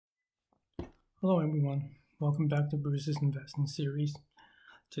Hello everyone, welcome back to Bruce's Investing Series.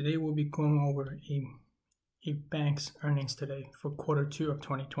 Today we'll be going over a bank's earnings today for quarter 2 of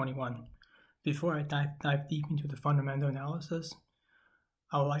 2021. Before I dive deep into the fundamental analysis,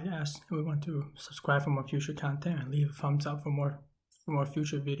 I would like to ask everyone to subscribe for more future content and leave a thumbs up for more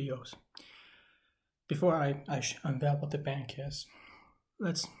future videos. Before I unveil what the bank is,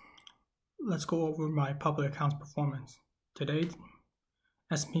 let's go over my public accounts performance. Today,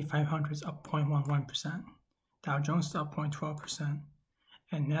 S&P 500 is up 0.11%, Dow Jones is up 0.12%,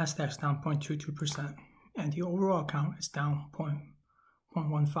 and Nasdaq is down 0.22%, and the overall account is down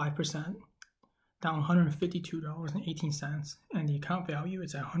 0.15%, down $152.18, and the account value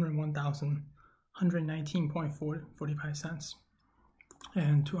is at $101,119.45.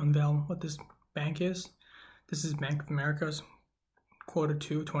 And to unveil what this bank is, this is Bank of America's quarter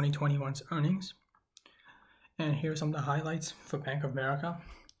 2 2021's earnings. And here are some of the highlights for Bank of America.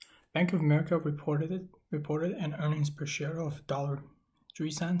 Bank of America reported an earnings per share of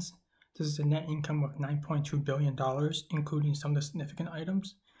 $1.03. This is a net income of $9.2 billion, including some of the significant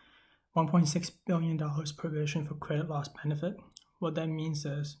items. $1.6 billion provision for credit loss benefit. What that means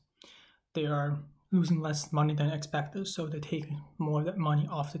is they are losing less money than expected, so they take more of that money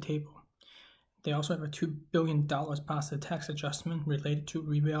off the table. They also have a $2 billion positive tax adjustment related to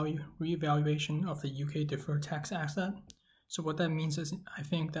reevaluation of the UK deferred tax asset. So what that means is I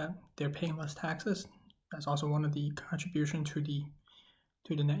think that they're paying less taxes. That's also one of the contribution to the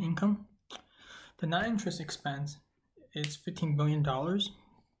net income. The non-interest expense is $15 billion.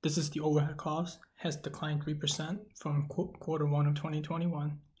 This is the overhead cost, has declined 3% from quarter 1 of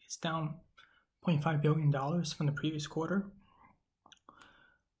 2021. It's down $0.5 billion from the previous quarter.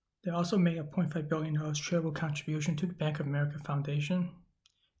 They also made a $0.5 billion charitable contribution to the Bank of America Foundation.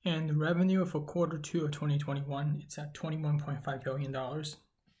 And the revenue for quarter 2 of 2021, it's at $21.5 billion.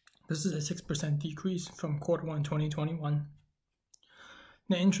 This is a 6% decrease from quarter 1 2021.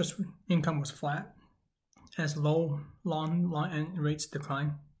 Net interest income was flat as long end rates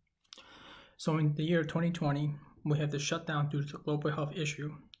decline. So in the year 2020, we have the shutdown due to the global health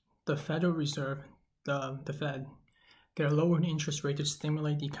issue. The Federal Reserve, the Fed, they're lowering interest rate to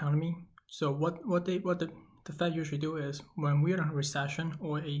stimulate the economy. So what the Fed usually do is when we're in a recession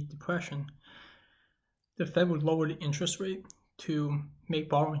or a depression, the Fed would lower the interest rate to make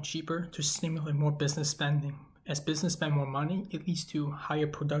borrowing cheaper to stimulate more business spending. As business spend more money, it leads to higher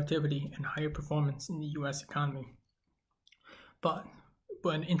productivity and higher performance in the U.S. economy. But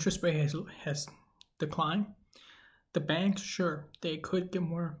when interest rate has declined, the banks, sure, they could get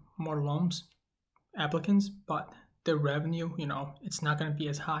more loans, applicants, but the revenue, it's not going to be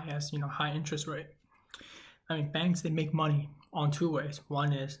as high as, high interest rate. I mean, banks, they make money on two ways.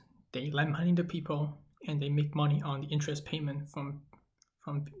 One is they lend money to people and they make money on the interest payment from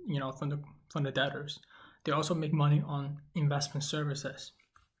the debtors. They also make money on investment services.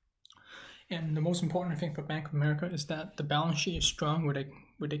 And the most important thing for Bank of America is that the balance sheet is strong with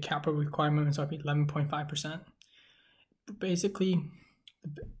a capital requirements of 11.5%. Basically,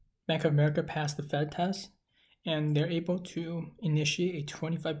 Bank of America passed the Fed test, and they're able to initiate a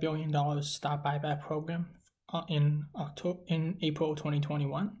 $25 billion stock buyback program in April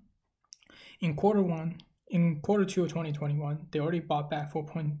 2021. In quarter 2 of 2021, they already bought back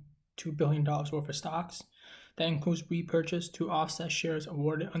 $4.2 billion worth of stocks. That includes repurchase to offset shares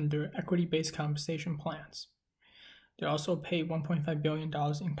awarded under equity-based compensation plans. They also paid $1.5 billion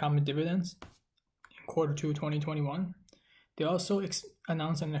in common dividends in quarter 2 of 2021. They also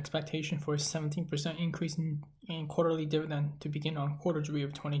announced an expectation for a 17% increase in quarterly dividend to begin on quarter 3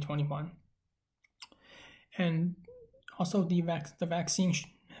 of 2021. And also the vaccine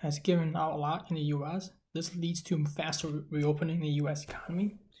has given out a lot in the U.S. This leads to faster reopening in the U.S.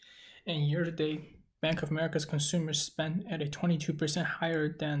 economy. And year to date, Bank of America's consumers spent at a 22% higher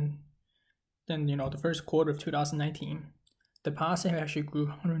than the first quarter of 2019. Deposit actually grew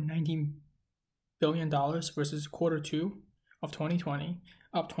 $119 billion versus quarter 2 of 2020,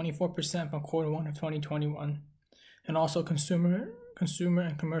 up 24% from quarter 1 of 2021. And also consumer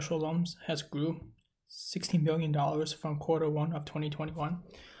and commercial loans has grew $16 billion from quarter 1 of 2021.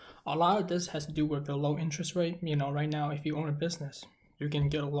 A lot of this has to do with the low interest rate. Right now, if you own a business, you can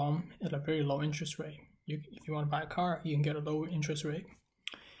get a loan at a very low interest rate. If you want to buy a car, you can get a lower interest rate.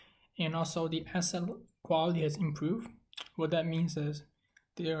 And also the asset quality has improved. What that means is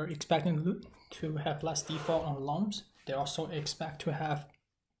they are expecting to have less default on loans. They also expect to have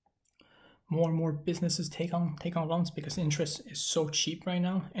more and more businesses take on loans because interest is so cheap right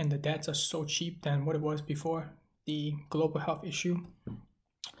now, and the debts are so cheap than what it was before the global health issue.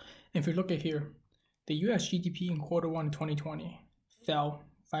 If you look at here, the US GDP in quarter 1 of 2020 fell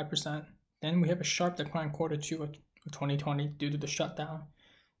 5%. Then we have a sharp decline Q2 of 2020 due to the shutdown.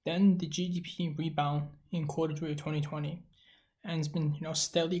 Then the GDP rebound in Q3 of 2020, and it's been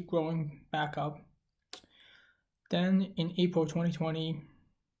steadily growing back up. Then in April 2020,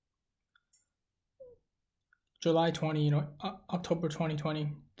 July 20, October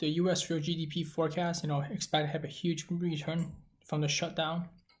 2020, the U.S. real GDP forecast, expect to have a huge return from the shutdown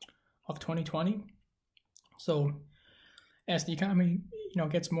of 2020. So as the economy,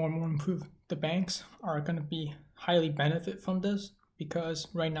 gets more and more improved, the banks are going to be highly benefit from this, because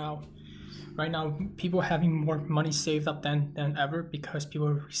right now people are having more money saved up than ever, because people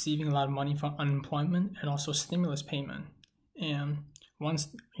are receiving a lot of money from unemployment and also stimulus payment. And once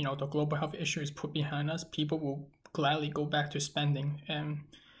the global health issue is put behind us, people will gladly go back to spending. And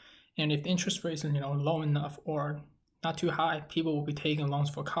if the interest rates are low enough or not too high, people will be taking loans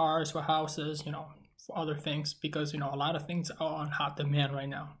for cars, for houses, for other things, because a lot of things are on hot demand right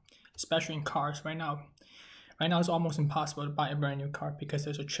now, especially in cars. Right now it's almost impossible to buy a brand new car because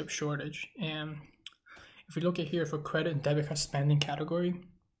there's a chip shortage. And if we look at here for credit and debit card spending category,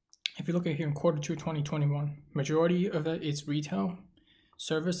 if you look at here in Q2 2021, majority of it is retail,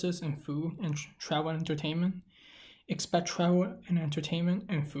 services, and food, and travel and entertainment. Expect travel and entertainment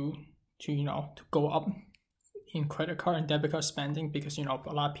and food to go up in credit card and debit card spending, because a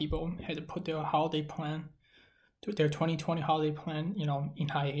lot of people had to put their holiday plan, their 2020 holiday plan, in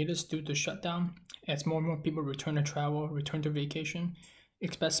hiatus due to the shutdown. As more and more people return to travel, return to vacation,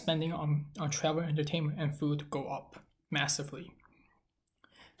 expect spending on travel, entertainment, and food to go up massively.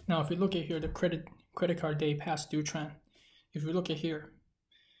 Now, if we look at here, the credit card day past due trend, if we look at here,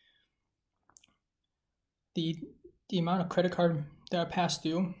 the amount of credit card that are past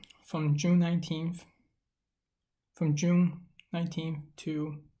due from June 19th of 2019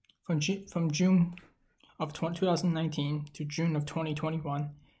 to June of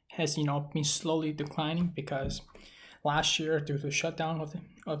 2021 has been slowly declining, because last year, due to the shutdown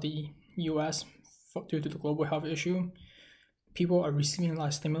of the US due to the global health issue, people are receiving a lot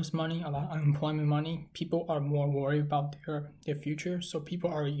of stimulus money, a lot of unemployment money. People are more worried about their future, so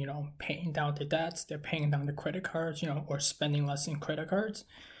people are paying down their debts, they're paying down the credit cards, or spending less in credit cards.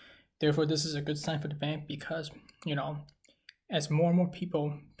 Therefore, this is a good sign for the bank, because as more and more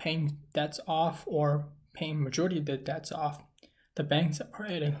people paying debts off or paying majority of their debts off, the banks are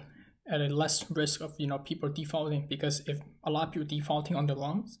at a less risk of people defaulting, because if a lot of people defaulting on their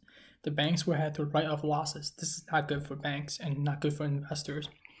loans, the banks will have to write off losses. This is not good for banks and not good for investors.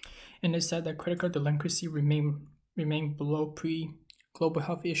 And it said that credit card delinquency remain below pre-global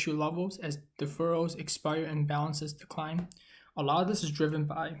health issue levels as deferrals expire and balances decline. A lot of this is driven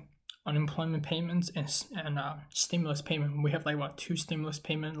by unemployment payments and stimulus payment. We have two stimulus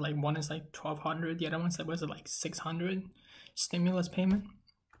payment. One is $1,200, the other one's $600 stimulus payment.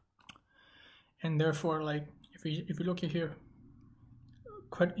 And therefore, if we look at here,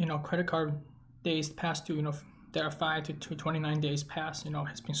 credit card days past due, there are 5 to 29 days past,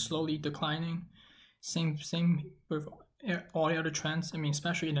 has been slowly declining. Same with all the other trends.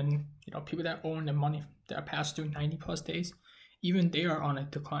 Especially in people that own the money that are past due 90 plus days, even they are on a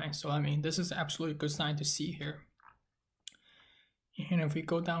decline. So this is absolutely a good sign to see here. And if we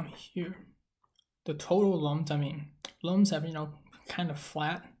go down here, the total loans, loans have kind of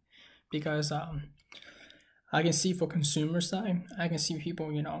flat, because I can see for consumer side, I can see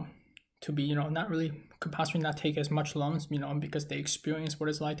people to be not really, could possibly not take as much loans, because they experience what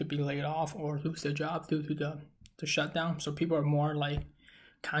it's like to be laid off or lose their job due to the shutdown. So people are more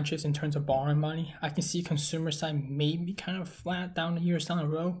conscious in terms of borrowing money. I can see consumer side maybe kind of flat down the years down the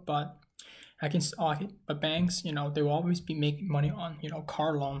road, but but banks, they will always be making money on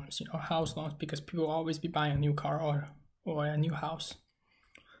car loans, house loans, because people will always be buying a new car or a new house.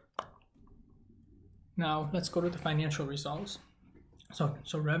 Now let's go to the financial results. So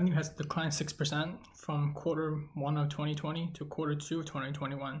revenue has declined 6% from Q1 of 2020 to Q2 of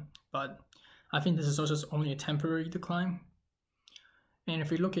 2021, but I think this is also only a temporary decline. And if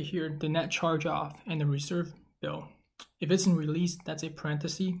we look at here, the net charge off and the reserve bill, if it's in release, that's a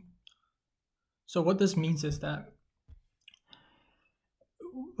parenthesis. So what this means is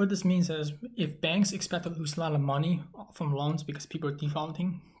if banks expect to lose a lot of money from loans because people are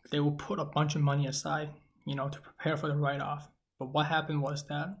defaulting, they will put a bunch of money aside, to prepare for the write-off. But what happened was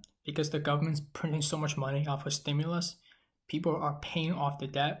that because the government's printing so much money off of stimulus, people are paying off the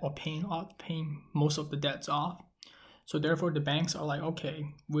debt or paying most of the debts off. So therefore, the banks are okay,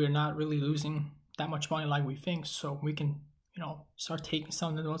 we're not really losing that much money like we think, so we can, start taking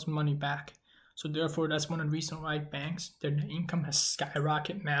some of those money back. So therefore, that's one of the reasons why banks, their net income has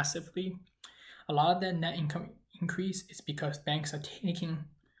skyrocketed massively. A lot of that net income increase is because banks are taking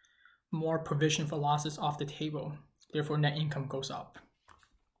more provision for losses off the table. Therefore, net income goes up.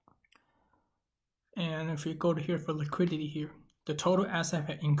 And if we go to here for liquidity here, the total asset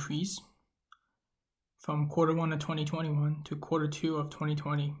had increased from Q1 of 2021 to Q2 of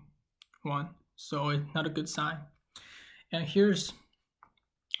 2021. So it's not a good sign. And here's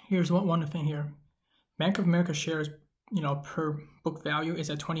one thing here. Bank of America shares, per book value is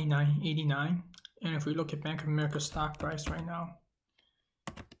at $29.89. And if we look at Bank of America stock price right now,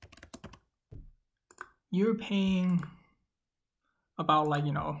 you're paying about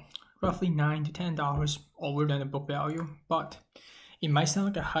roughly $9 to $10 over than the book value. But it might sound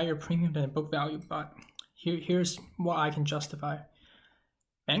like a higher premium than the book value, but here's what I can justify.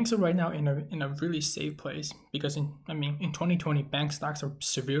 Banks are right now in a really safe place because in 2020 bank stocks are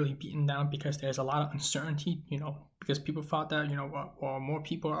severely beaten down because there's a lot of uncertainty, because people thought that more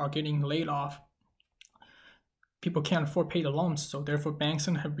people are getting laid off. People can't afford to pay the loans, so therefore banks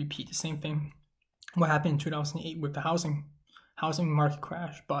are going to repeat the same thing what happened in 2008 with the housing market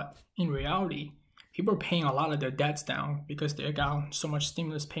crash. But in reality, people are paying a lot of their debts down because they got so much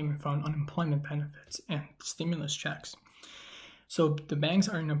stimulus payment from unemployment benefits and stimulus checks. So the banks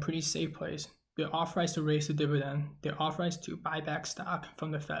are in a pretty safe place. They're authorized to raise the dividend. They're authorized to buy back stock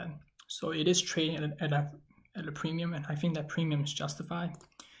from the Fed. So it is trading at a premium, and I think that premium is justified.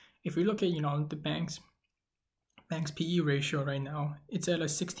 If we look at the bank's PE ratio right now, it's at a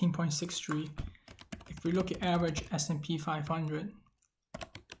 16.63. If we look at average S&P 500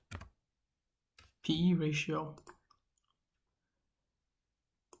 PE ratio,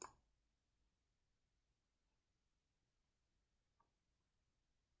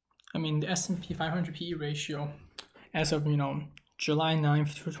 the S&P 500 PE ratio as of July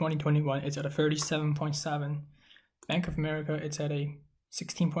 9th, 2021, it's at a 37.7. Bank of America, it's at a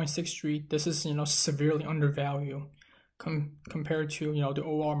 16.63. This is severely undervalued compared to the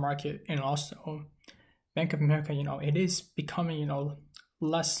overall market, and also Bank of America, it is becoming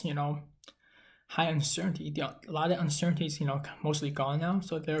less high uncertainty. A lot of uncertainty is mostly gone now,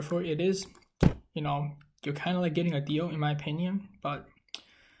 so therefore it is you're kind of like getting a deal in my opinion. But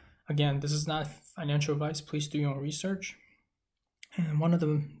again, this is not financial advice. Please do your own research. And one of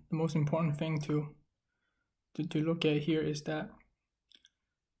the most important thing to look at here is that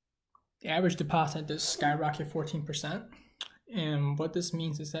the average deposit just skyrocket 14%. And what this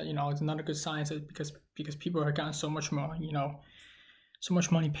means is that it's not a good sign, because people are getting so much more so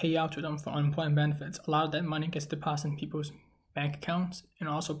much money paid out to them for unemployment benefits. A lot of that money gets deposited in people's bank accounts, and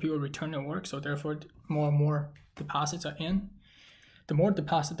also people return to work, so therefore more and more deposits are in. The more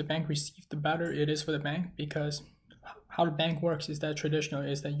deposit the bank receives, the better it is for the bank, because how the bank works is that traditional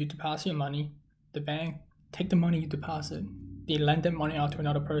is that you deposit your money, the bank take the money you deposit, they lend that money out to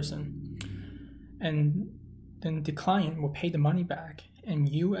another person, and then the client will pay the money back, and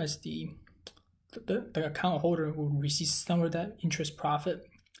you as the account holder will receive some of that interest profit.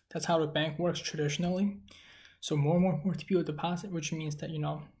 That's how the bank works traditionally. So more and more people deposit, which means that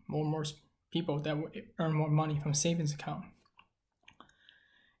more and more people that will earn more money from savings account.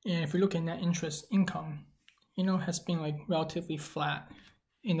 And if we look at net interest income, has been relatively flat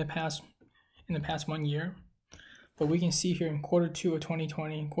in the past 1 year. But we can see here in Q2 of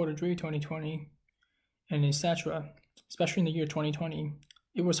 2020, Q3 of 2020, and etc., especially in the year 2020,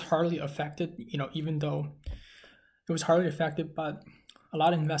 it was hardly affected, even though it was hardly affected, but a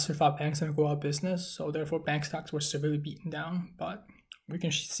lot of investors thought banks are going to go out of business, so therefore bank stocks were severely beaten down. But we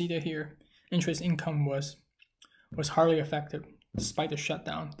can see that here, interest income was hardly affected despite the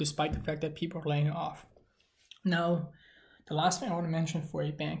shutdown, despite the fact that people are laying off. Now, the last thing I want to mention for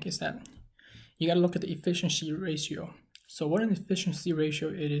a bank is that you got to look at the efficiency ratio. So what an efficiency ratio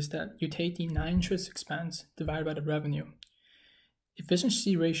it is that you take the non-interest expense divided by the revenue.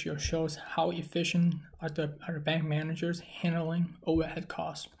 Efficiency ratio shows how efficient are the bank managers handling overhead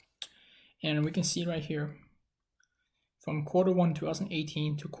costs. And we can see right here, from Q1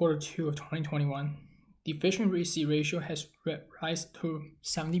 2018 to Q2 of 2021, the efficiency ratio has risen to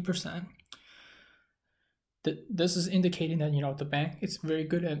 70%. This is indicating that the bank is very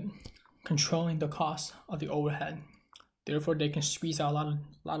good at controlling the cost of the overhead. Therefore, they can squeeze out a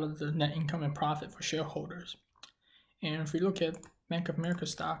lot of the net income and profit for shareholders. And if we look at Bank of America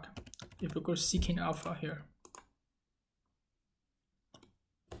stock, if we go seeking alpha here,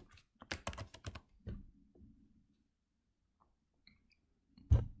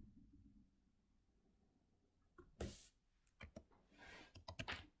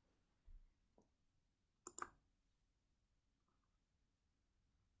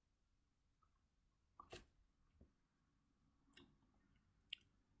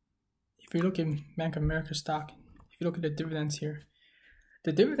 if you look at Bank of America stock, if you look at the dividends here,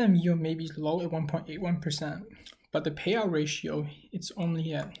 The dividend yield may be low at 1.81%, but the payout ratio, it's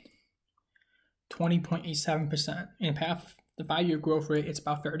only at 20.87%. And the 5-year growth rate, it's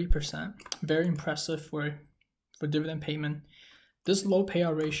about 30%. Very impressive for dividend payment. This low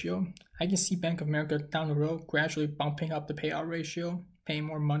payout ratio, I can see Bank of America down the road gradually bumping up the payout ratio, paying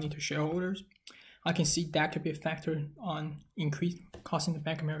more money to shareholders. I can see that could be a factor on causing the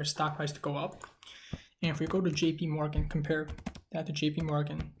Bank of America stock price to go up. And if we go to JP Morgan, compare that to JP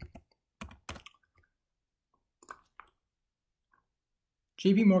Morgan.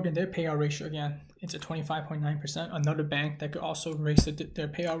 JP Morgan, their payout ratio, again, it's at 25.9%. Another bank that could also raise their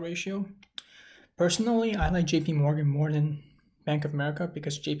payout ratio. Personally, I like JP Morgan more than Bank of America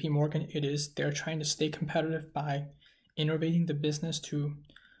because JP Morgan, they're trying to stay competitive by innovating the business to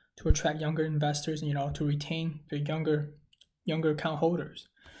attract younger investors, to retain the younger account holders.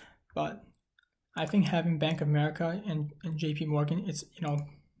 But I think having Bank of America and JP Morgan, it's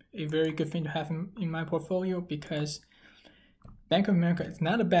a very good thing to have in my portfolio because Bank of America is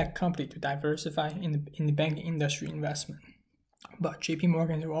not a bad company to diversify in the banking industry investment. But JP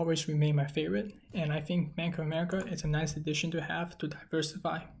Morgan will always remain my favorite, and I think Bank of America is a nice addition to have to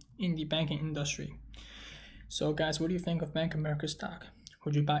diversify in the banking industry. So guys, what do you think of Bank of America stock?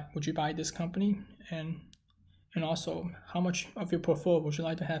 Would you buy this company? And also, how much of your portfolio would you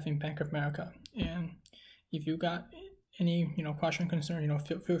like to have in Bank of America? And if you got any question, concern,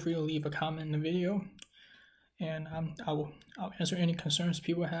 feel free to leave a comment in the video, and I'll answer any concerns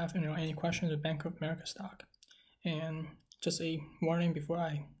people have, any questions of Bank of America stock. And just a warning before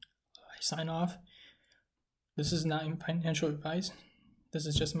I sign off, this is not financial advice. This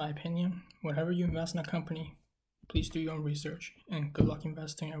is just my opinion. Whenever you invest in a company, please do your own research, and good luck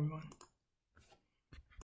investing, everyone.